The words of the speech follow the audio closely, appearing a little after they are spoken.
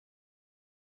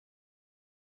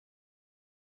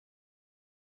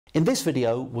In this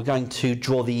video, we're going to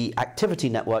draw the activity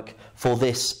network for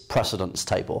this precedence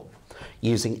table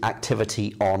using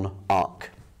activity on arc.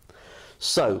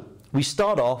 So we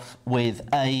start off with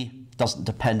A doesn't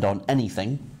depend on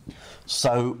anything.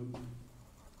 So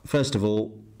first of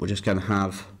all, we're just going to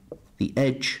have the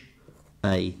edge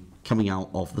A coming out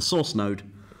of the source node,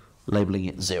 labeling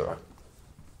it 0.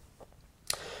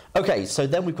 Okay, so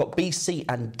then we've got B, C,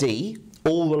 and D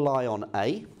all rely on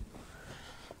A.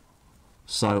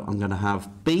 So I'm going to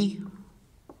have B,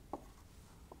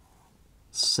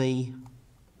 C,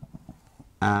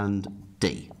 and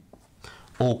D,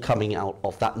 all coming out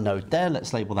of that node there.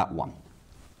 Let's label that 1.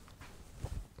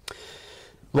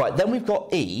 Right, then we've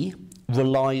got E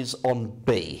relies on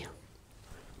B.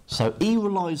 So E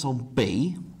relies on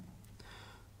B,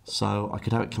 so I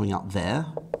could have it coming out there.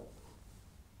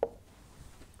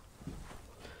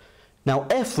 Now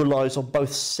F relies on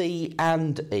both C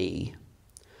and E.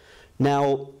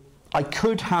 Now, I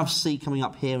could have C coming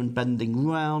up here and bending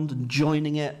round and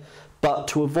joining it, but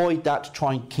to avoid that, to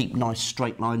try and keep nice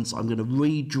straight lines, I'm going to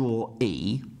redraw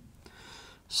E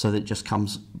so that it just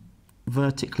comes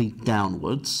vertically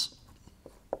downwards.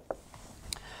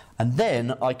 And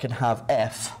then I can have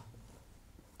F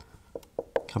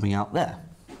coming out there.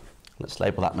 Let's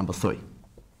label that number 3.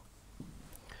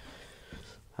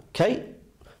 Okay,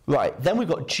 right, then we've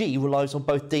got G relies on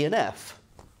both D and F.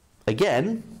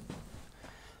 Again,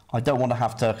 I don't want to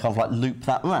have to kind of like loop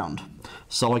that round.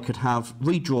 So I could have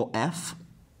redraw F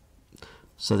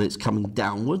so that it's coming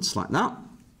downwards like that,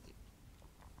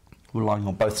 relying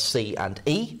on both C and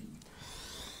E.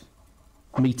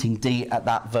 Meeting D at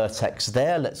that vertex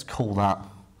there, let's call that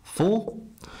 4.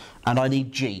 And I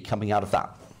need G coming out of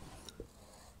that.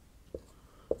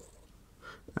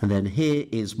 And then here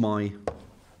is my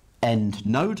end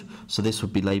node. So this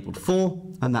would be labelled 4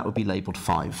 and that would be labelled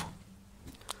 5.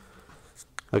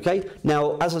 Okay,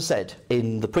 now as I said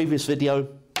in the previous video,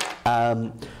 there are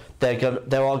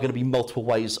going to be multiple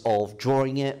ways of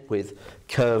drawing it with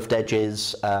curved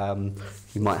edges.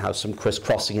 You might have some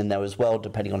crisscrossing in there as well,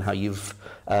 depending on how you've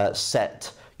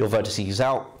set your vertices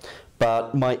out.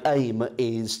 But my aim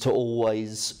is to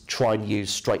always try and use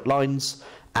straight lines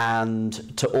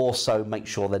and to also make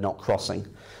sure they're not crossing.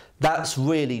 That's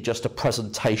really just a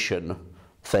presentation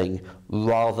thing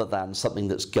rather than something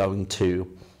that's going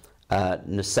to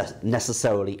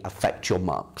necessarily affect your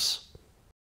marks.